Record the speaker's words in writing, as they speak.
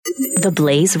The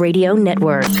Blaze Radio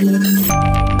Network.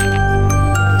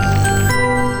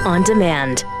 On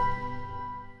demand.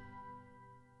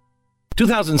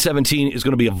 2017 is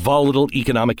going to be a volatile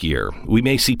economic year. We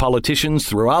may see politicians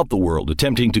throughout the world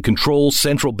attempting to control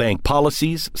central bank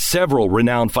policies. Several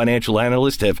renowned financial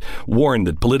analysts have warned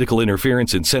that political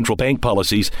interference in central bank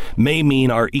policies may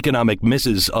mean our economic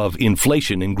misses of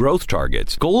inflation and growth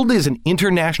targets. Gold is an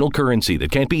international currency that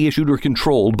can't be issued or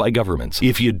controlled by governments.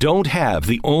 If you don't have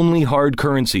the only hard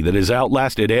currency that has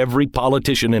outlasted every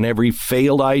politician and every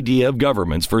failed idea of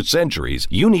governments for centuries,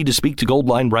 you need to speak to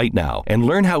Goldline right now and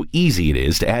learn how easy it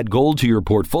is to add gold to your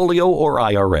portfolio or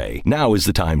IRA. Now is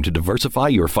the time to diversify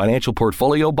your financial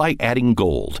portfolio by adding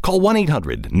gold. Call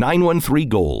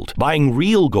 1-800-913-GOLD. Buying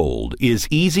real gold is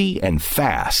easy and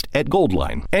fast at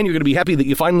Goldline. And you're going to be happy that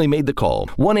you finally made the call.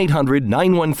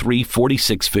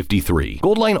 1-800-913-4653.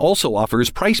 Goldline also offers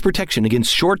price protection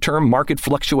against short-term market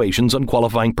fluctuations on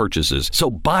qualifying purchases. So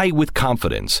buy with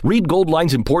confidence. Read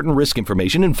Goldline's important risk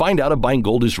information and find out if buying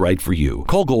gold is right for you.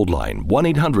 Call Goldline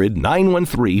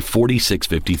 1-800-913-4653.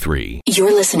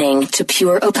 You're listening to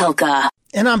Pure Opelka.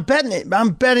 And I'm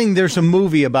betting there's a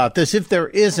movie about this. If there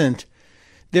isn't,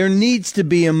 there needs to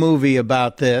be a movie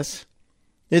about this.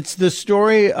 It's the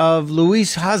story of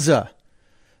Luis Haza,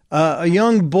 a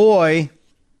young boy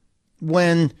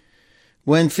when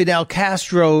Fidel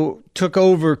Castro took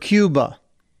over Cuba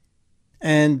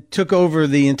and took over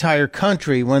the entire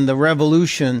country when the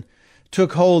revolution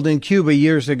took hold in Cuba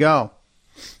years ago.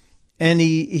 And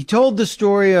he told the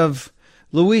story of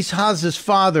Luis Haza's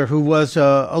father, who was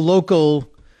a local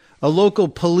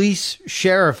police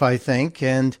sheriff, I think,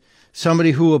 and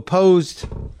somebody who opposed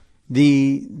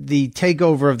the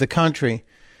takeover of the country.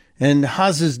 And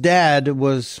Haza's dad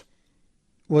was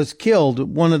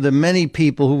killed, one of the many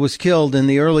people who was killed in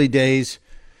the early days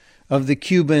of the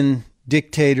Cuban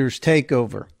dictator's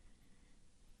takeover.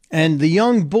 And the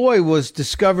young boy was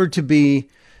discovered to be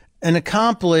an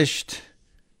accomplished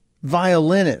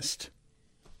violinist.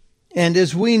 And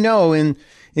as we know, in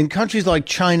countries like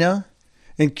China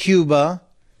and Cuba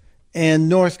and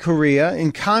North Korea,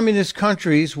 in communist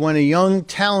countries, when a young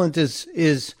talent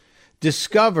is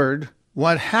discovered,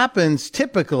 what happens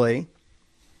typically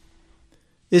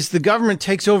is the government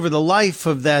takes over the life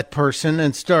of that person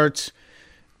and starts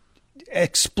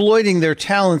exploiting their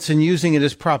talents and using it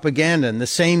as propaganda. And the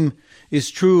same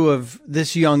is true of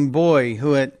this young boy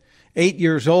who at 8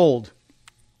 years old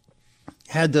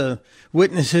had to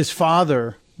witness his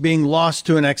father being lost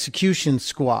to an execution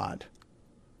squad.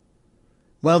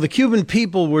 Well, the Cuban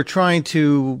people were trying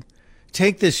to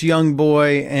take this young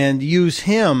boy and use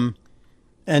him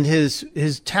and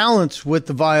his talents with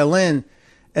the violin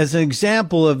as an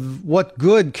example of what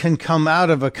good can come out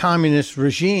of a communist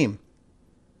regime.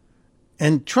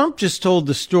 And Trump just told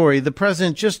the story, the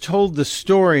president just told the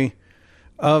story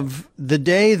of the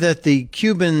day that the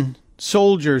Cuban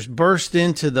soldiers burst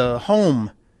into the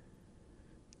home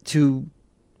to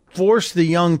force the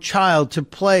young child to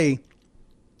play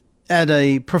at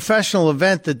a professional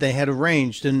event that they had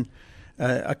arranged and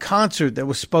a concert that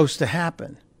was supposed to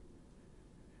happen.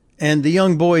 And the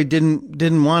young boy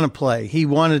didn't want to play. He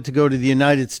wanted to go to the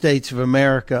United States of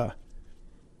America.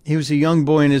 He was a young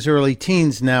boy in his early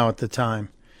teens now at the time.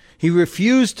 He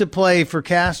refused to play for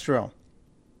Castro.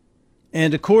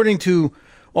 And according to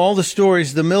all the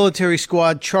stories, the military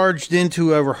squad charged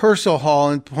into a rehearsal hall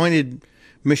and pointed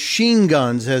machine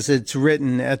guns, as it's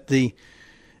written, at the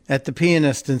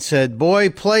pianist and said, "Boy,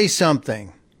 play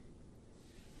something."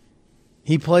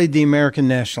 He played the American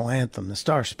national anthem, the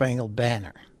Star-Spangled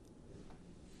Banner.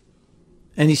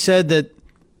 And he said that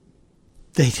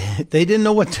they didn't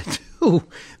know what to do.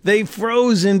 They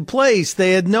froze in place.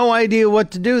 They had no idea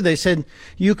what to do. They said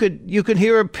you could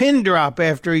hear a pin drop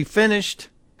after he finished.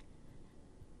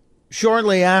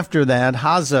 Shortly after that,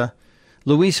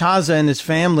 Luis Haza and his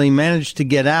family managed to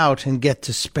get out and get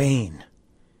to Spain.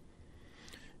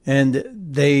 And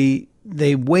they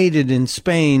waited in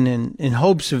Spain in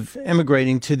hopes of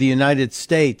emigrating to the United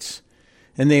States.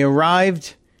 And they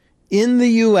arrived in the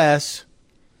U.S.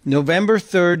 November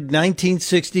 3rd,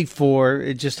 1964.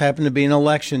 It just happened to be an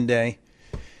election day.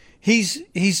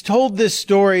 He's told this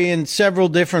story in several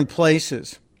different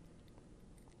places.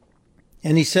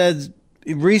 And he said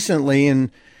recently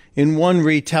in one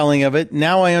retelling of it,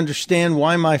 "Now I understand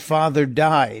why my father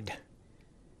died."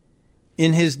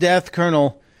 In his death,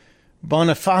 Colonel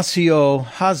Bonifacio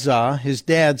Haza, his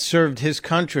dad, served his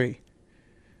country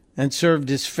and served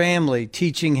his family,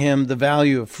 teaching him the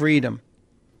value of freedom.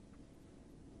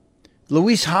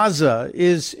 Luis Haza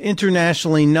is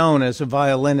internationally known as a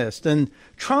violinist. And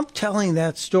Trump telling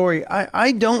that story,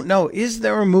 I don't know. Is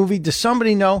there a movie? Does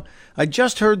somebody know? I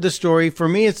just heard the story. For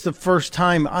me, it's the first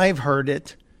time I've heard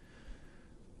it.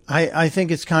 I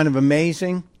think it's kind of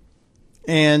amazing.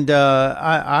 And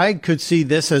I could see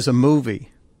this as a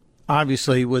movie,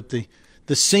 obviously, with the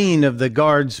scene of the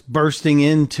guards bursting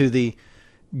into the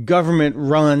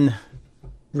government-run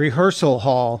rehearsal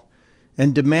hall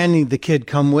and demanding the kid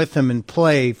come with them and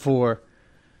play for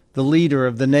the leader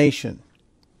of the nation.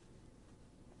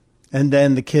 And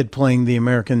then the kid playing the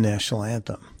American national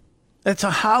anthem. That's a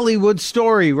Hollywood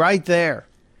story right there.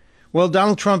 Well,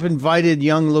 Donald Trump invited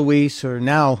young Luis, or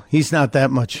now he's not that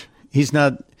much. He's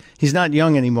not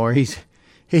young anymore. He's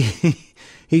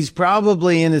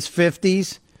probably in his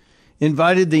 50s.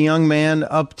 Invited the young man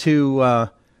up to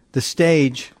the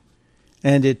stage,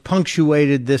 and it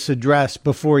punctuated this address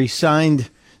before he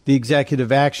signed the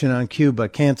executive action on Cuba,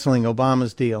 canceling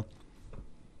Obama's deal.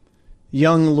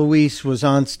 Young Luis was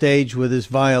on stage with his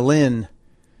violin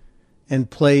and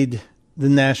played the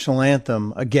national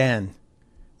anthem again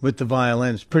with the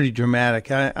violin. It's pretty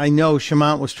dramatic. I know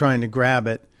Shamant was trying to grab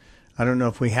it. I don't know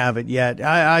if we have it yet.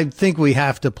 I think we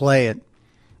have to play it.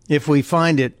 If we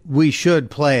find it, we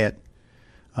should play it.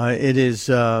 It is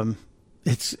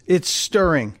it's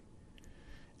stirring,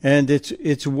 and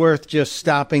it's worth just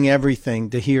stopping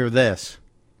everything to hear this.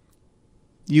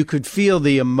 You could feel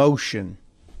the emotion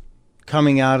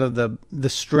coming out of the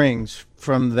strings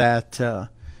from that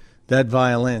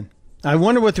violin. I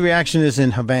wonder what the reaction is in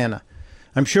Havana.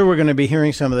 I'm sure we're going to be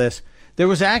hearing some of this. There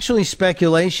was actually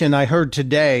speculation I heard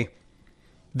today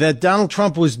that Donald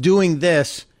Trump was doing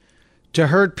this to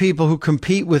hurt people who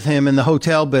compete with him in the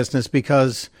hotel business,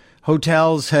 because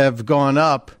hotels have gone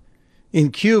up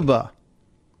in Cuba,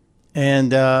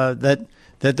 and that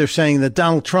they're saying that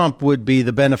Donald Trump would be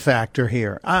the benefactor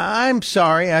here. I'm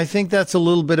sorry. I think that's a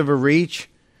little bit of a reach.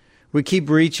 We keep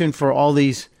reaching for all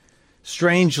these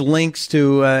strange links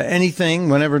to anything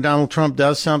whenever Donald Trump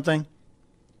does something.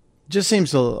 Just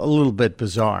seems a little bit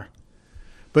bizarre.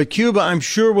 But Cuba, I'm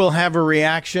sure, will have a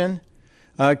reaction.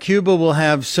 Cuba will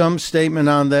have some statement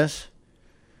on this.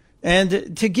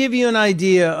 And to give you an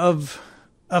idea of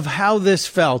how this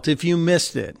felt, if you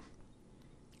missed it,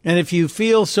 and if you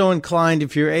feel so inclined,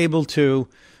 if you're able to,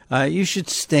 you should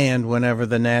stand whenever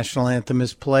the national anthem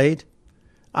is played.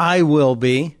 I will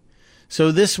be.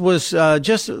 So this was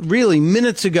just really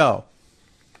minutes ago.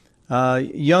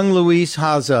 Young Luis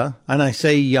Haza, and I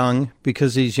say young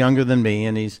because he's younger than me,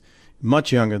 and he's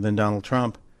much younger than Donald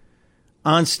Trump,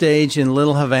 on stage in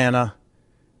Little Havana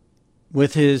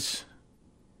with his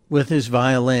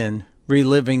violin,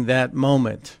 reliving that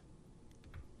moment.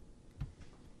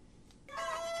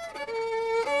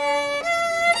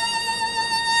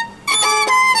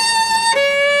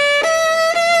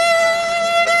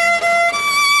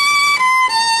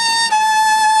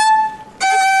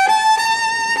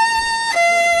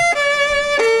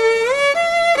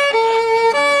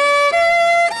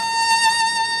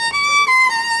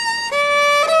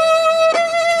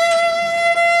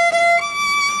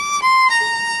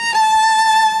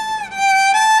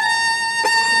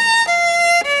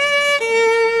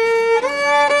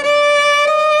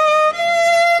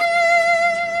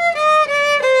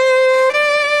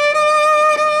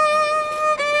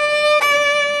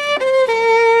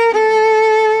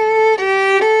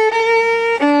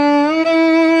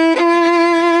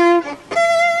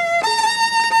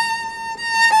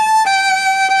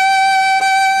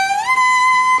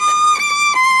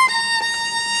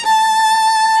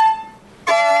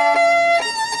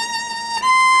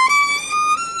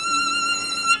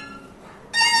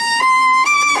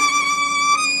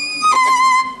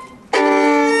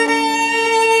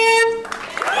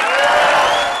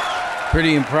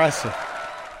 Pretty impressive.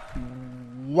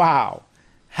 Wow.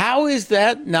 How is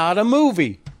that not a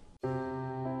movie?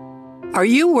 Are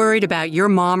you worried about your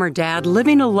mom or dad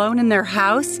living alone in their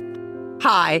house?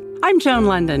 Hi, I'm Joan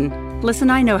London.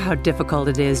 Listen, I know how difficult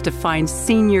it is to find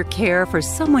senior care for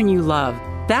someone you love.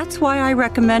 That's why I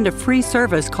recommend a free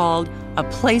service called A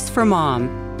Place for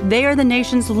Mom. They are the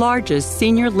nation's largest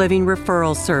senior living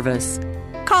referral service.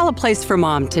 Call A Place for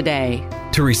Mom today.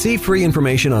 To receive free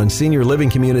information on senior living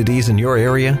communities in your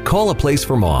area, call A Place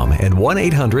for Mom at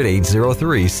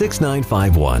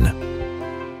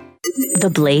 1-800-803-6951. The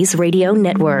Blaze Radio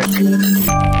Network.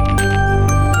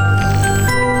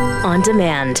 On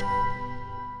demand.